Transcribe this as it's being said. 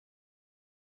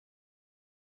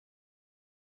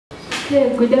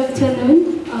Okay, good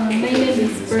afternoon. My name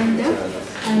is Brenda,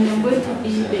 and I'm going to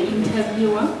be the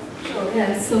interviewer.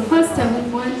 Yeah, so first I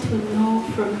would want to know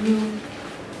from you,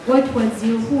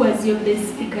 who was your best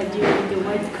speaker during the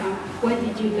WordCamp? What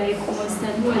did you like most,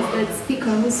 and who was that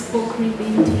speaker who spoke really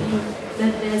into you?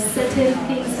 That there are certain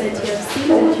things that you have seen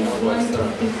that you want to do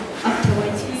after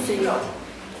what you said.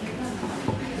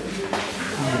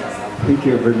 Thank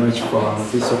you very much for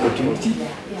this opportunity.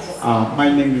 My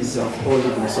name is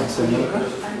Oliver Sonsonoka,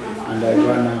 and I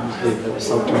run a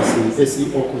consultancy,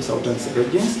 SEO consultancy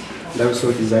agency, and I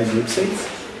also design websites.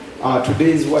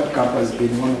 Today's WordCamp has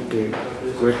been one of the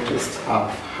greatest I've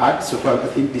had so far. I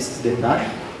think this is the third.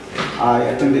 I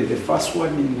attended the first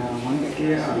one in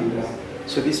Monday, and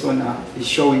so this one is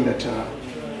showing that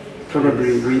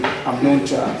probably I'm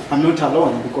not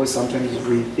alone, because sometimes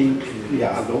we think we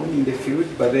are alone in the field,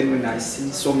 but then when I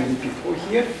see so many people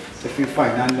here, I feel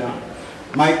fine. And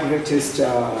my greatest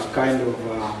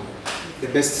the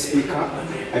best speaker,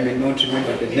 I may not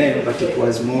remember the name, but it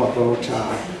was more about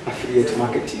affiliate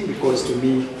marketing, because to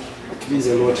me it means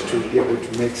a lot to be able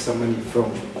to make some money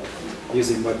from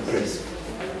using WordPress.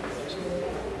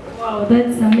 Wow,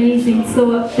 that's amazing.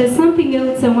 So there's something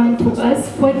else I want to ask.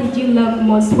 What did you love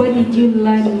most? What did you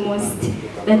learn most?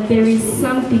 That there is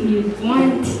something you'd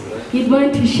want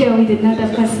to share with another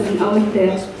person out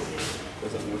there.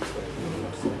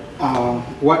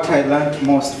 What I learned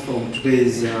most from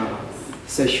today's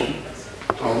session,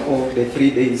 or the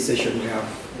 3-day session we have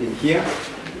in here,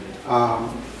 I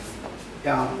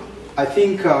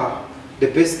think the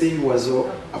best thing was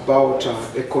about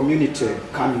the community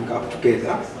coming up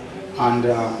together. And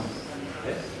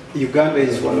Uganda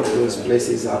is one of those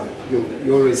places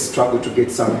you always struggle to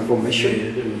get some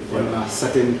information on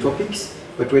certain topics.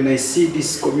 But when I see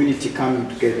this community coming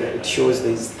together, it shows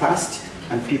there is thirst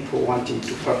and people wanting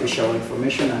to publish our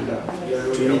information, and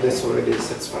to me that's already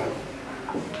satisfying.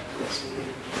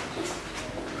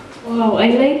 Wow, I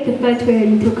like the part where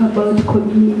you talk about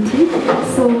community.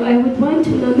 So I would want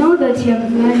to know, now that you have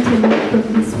learned a lot from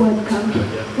this WordCamp,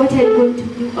 what are you going to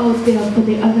do out there for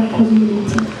the other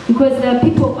community? Because there are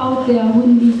people out there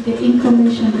who need the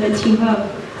information that you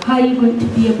have. How are you going to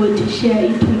be able to share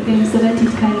it with them so that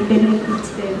it can benefit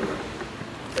them?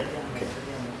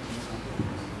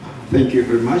 Thank you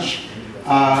very much.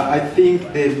 I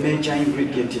think the major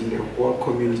ingredient in the whole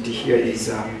community here is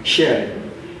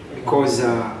sharing, because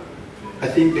I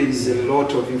think there is a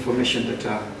lot of information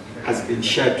that has been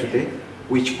shared today,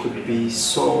 which could be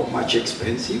so much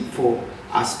expensive for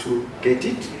us to get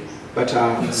it. But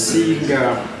seeing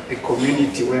a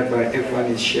community whereby everyone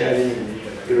is sharing,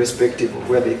 irrespective of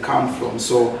where they come from,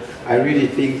 so I really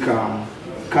think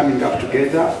coming up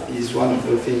together is one of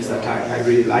the things that I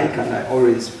really like, and I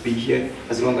always be here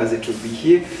as long as it will be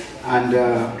here. And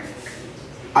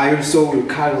I also will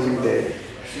carry on the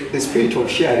spirit of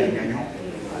sharing,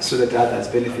 so that others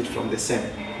benefit from the same.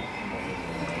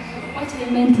 What I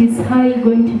meant is, how are you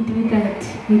going to do that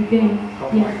with them?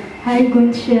 Yeah. How are you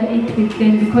going to share it with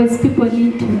them? Because people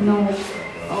need to know.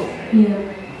 Oh.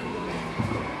 Yeah.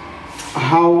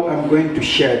 How I'm going to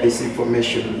share this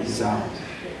information is,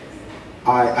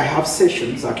 I have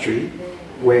sessions actually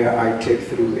where I take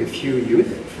through a few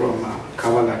youth from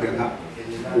Kawalagala,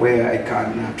 where I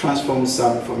can transform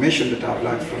some information that I've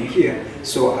learned from here.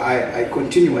 So I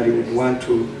continually would want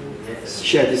to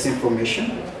share this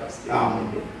information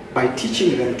by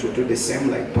teaching them to do the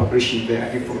same, like publishing their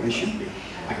information.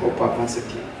 I hope I've answered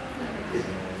you.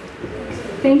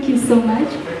 Thank you so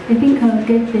much. I think I'll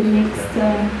get the next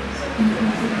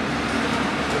interview.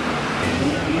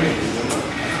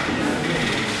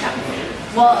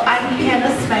 Well, I'm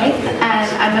Hannah Smythe,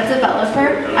 and I'm a developer.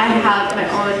 I have my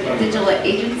own digital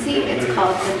agency. It's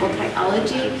called Simple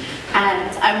Technology,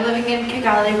 and I'm living in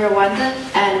Kigali, Rwanda.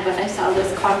 And when I saw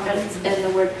this conference in the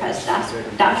WordPress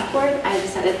dashboard, I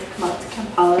decided to come out to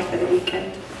Kampala for the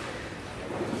weekend.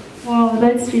 Wow,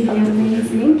 that's really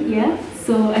amazing. Yeah.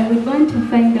 So I would want to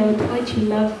find out what you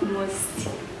love most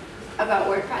about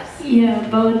WordPress. Yeah,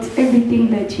 about everything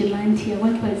that you learned here.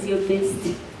 What was your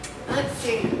best? Let's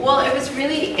see. Well, it was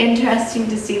really interesting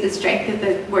to see the strength of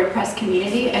the WordPress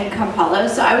community in Kampala.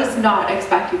 So I was not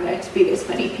expecting there to be this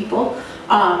many people.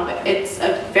 It's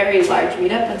a very large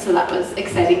meetup, and so that was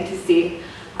exciting to see.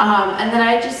 And then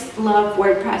I just love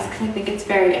WordPress because I think it's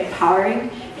very empowering.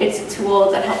 It's a tool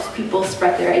that helps people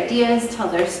spread their ideas, tell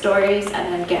their stories,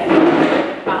 and then get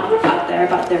out there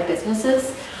about their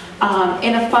businesses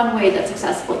in a fun way that's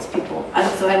accessible to people. And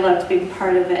so I loved being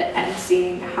part of it and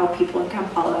seeing how people in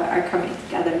Kampala are coming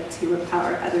together to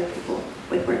empower other people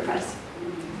with WordPress.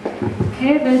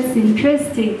 Okay, that's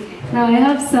interesting. Now I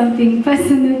have something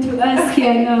personal to ask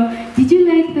here now. Did you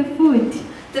like the food?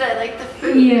 Did I like the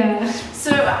food? Yeah. So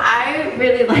I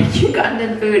really like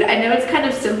Ugandan food. I know it's kind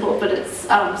of simple, but it's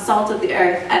salt of the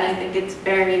earth, and I think it's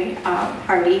very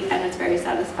hearty and it's very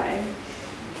satisfying.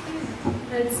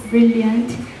 That's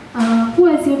brilliant. Who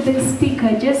was your best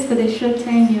speaker? Just for the short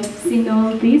time you've seen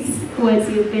all this, who was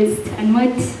your best, and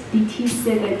what did he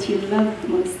say that you loved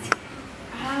most?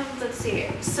 Let's see.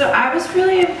 So I was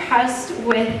really impressed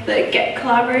with the Get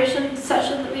collaboration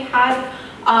session that we had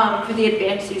for the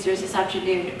advanced users this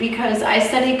afternoon, because I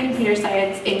studied computer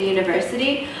science in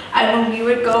university, and when we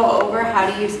would go over how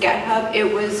to use GitHub,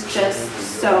 it was just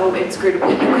so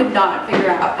inscrutable. You could not figure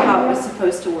out how it was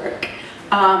supposed to work.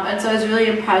 And so I was really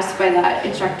impressed by that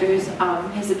instructor's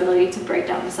his ability to break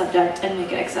down the subject and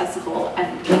make it accessible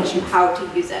and teach you how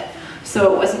to use it.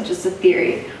 So it wasn't just a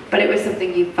theory, but it was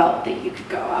something you felt that you could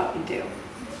go out and do.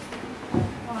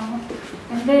 Wow.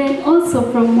 And then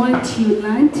also from what you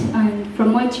learned and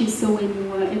from what you saw when you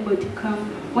were able to come,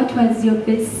 what was your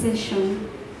best session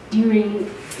during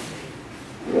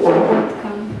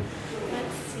camp?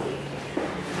 Let's see.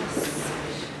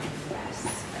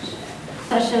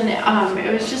 Session.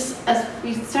 It was just as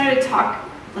we started talk.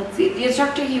 Let's see. The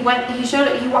instructor he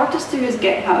walked us through his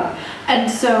GitHub, and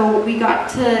so we got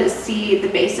to see the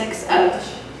basics of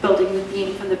building the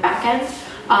theme from the back end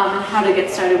and how to get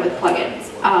started with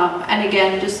plugins. And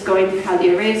again, just going through how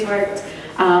the arrays worked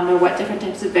or what different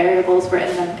types of variables were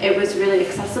in them. It was really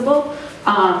accessible,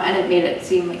 and it made it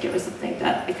seem like it was something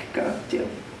that I could go do.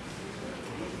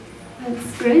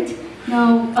 That's great.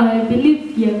 Now, I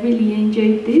believe you have really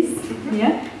enjoyed this,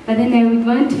 yeah? But then I would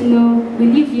want to know,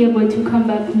 will you be able to come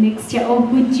back next year, or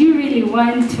would you really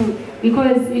want to?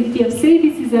 Because if you have said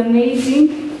this is amazing,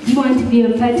 do you want to be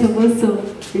a part of also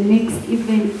the next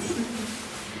event?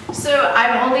 So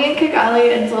I'm only in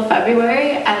Kigali until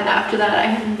February, and after that I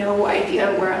have no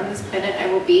idea where on this planet I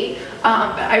will be.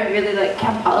 But I really like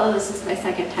Kampala. This is my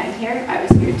second time here. I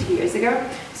was here 2 years ago.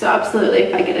 So absolutely,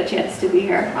 if I get a chance to be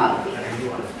here, I'll be here.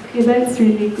 Okay, that's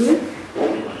really good.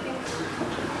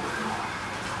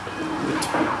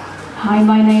 Hi,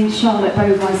 my name's Charlotte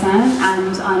Beauvoisin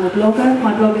and I'm a blogger.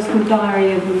 My blog is called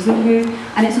Diary of Mzungu,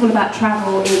 and it's all about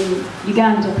travel in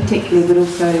Uganda particularly, but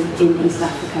also in East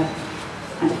Africa.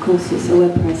 And of course it's a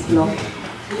WordPress blog.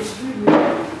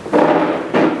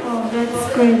 Oh,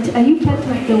 that's great. Are you part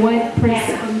of the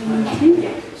WordPress community?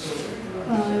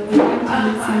 We want to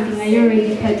know something. Are you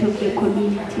already part of the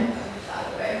community?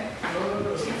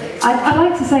 I'd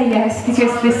like to say yes,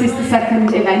 because this is the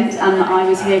second event and I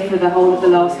was here for the whole of the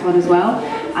last one as well,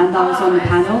 and I was on the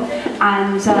panel,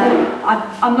 and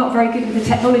I'm not very good with the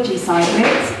technology side of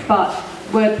it, but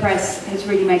WordPress has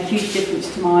really made a huge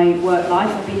difference to my work life.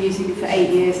 I've been using it for 8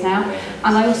 years now,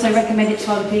 and I also recommend it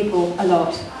to other people a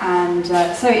lot, and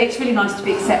so it's really nice to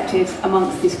be accepted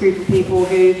amongst this group of people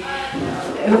who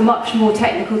are much more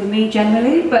technical than me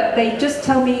generally, but they just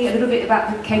tell me a little bit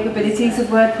about the capabilities of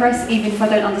WordPress. Even if I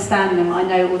don't understand them, I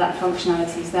know all that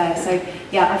functionality is there. So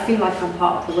yeah, I feel like I'm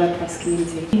part of the WordPress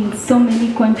community. In so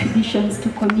many contributions to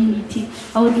community,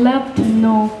 I would love to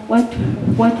know what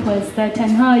was that,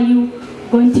 and how are you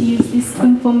going to use this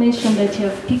information that you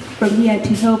have picked from here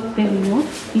to help them more,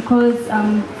 because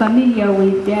I'm familiar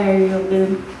with the area of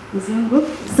the Mzungu,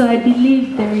 so I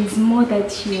believe there is more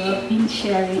that you have been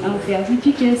sharing out there. Would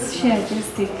you just share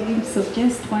just a glimpse of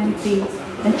just one thing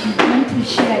that you want to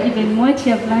share, even what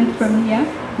you have learned from here,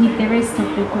 with the rest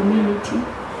of the community?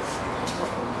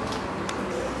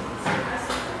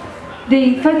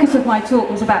 The focus of my talk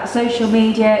was about social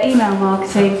media, email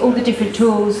marketing, all the different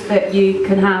tools that you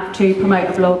can have to promote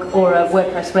a blog or a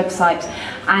WordPress website.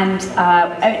 And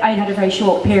I had a very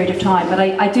short period of time, but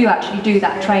I do actually do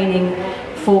that training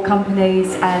for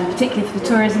companies, and particularly for the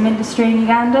tourism industry in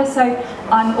Uganda. So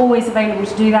I'm always available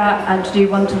to do that and to do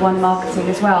one-to-one marketing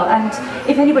as well. And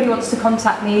if anybody wants to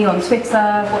contact me on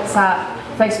Twitter, WhatsApp,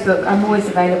 Facebook, I'm always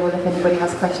available if anybody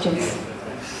has questions.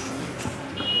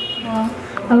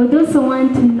 I would also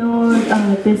want to know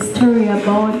the story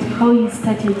about how you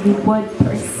started with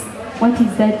WordPress. What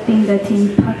is that thing that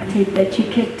impacted, that you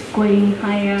kept going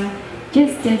higher?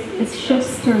 Just a short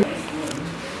story.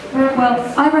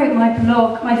 Well, I wrote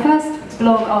my first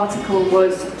blog article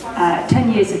was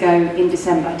 10 years ago in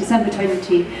December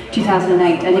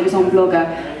 2008, and it was on Blogger.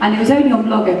 And it was only on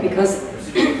Blogger because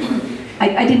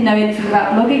I didn't know anything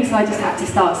about blogging, so I just had to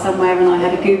start somewhere, and I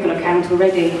had a Google account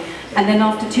already. And then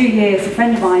after 2 years, a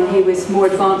friend of mine who was more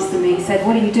advanced than me said,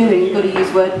 "What are you doing? You've got to use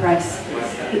WordPress."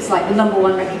 It's like the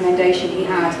 #1 recommendation he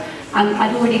had. And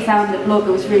I'd already found that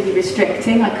Blogger was really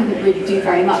restricting. I couldn't really do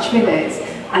very much with it.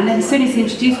 And then as soon as he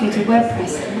introduced me to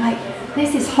WordPress, I'm like,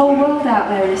 there's this whole world out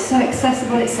there, and it's so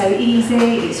accessible, it's so easy,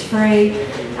 it's free,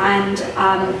 and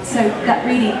so that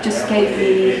really just gave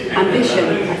me ambition,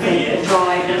 I think, and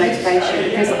drive and motivation,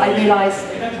 because I realised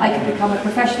I could become a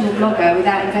professional blogger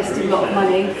without investing a lot of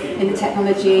money in the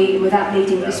technology, without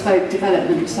needing bespoke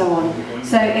development and so on.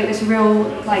 So it was a real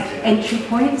like entry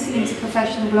point into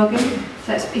professional blogging,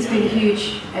 so it's been a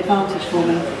huge advantage for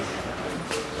me.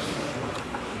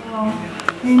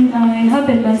 And I have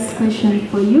a last question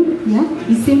for you. Yeah,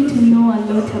 you seem to know a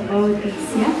lot about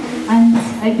this. Yeah, and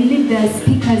I believe the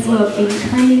speakers who have been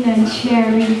kind and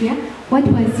sharing. Yeah, what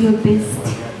was your best?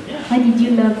 What did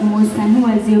you love most, and who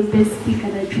was your best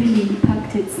speaker that really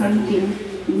impacted something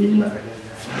in you?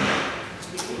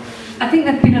 I think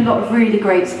there have been a lot of really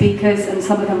great speakers, and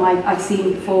some of them I've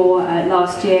seen before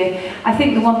last year. I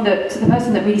think the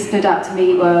person that really stood out to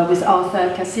me was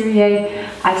Arthur Cassirier.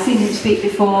 I've seen him speak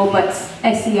before, but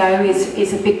SEO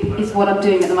is what I'm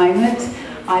doing at the moment.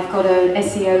 I've got an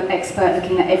SEO expert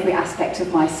looking at every aspect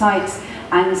of my site,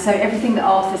 and so everything that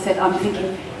Arthur said, I'm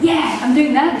thinking, yeah, I'm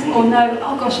doing that, or no,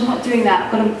 oh gosh, I'm not doing that.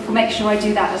 I've got to make sure I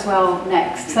do that as well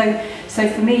next. So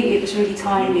for me, it was really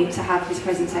timely to have this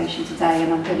presentation today,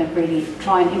 and I'm going to really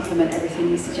try and implement everything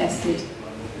you suggested.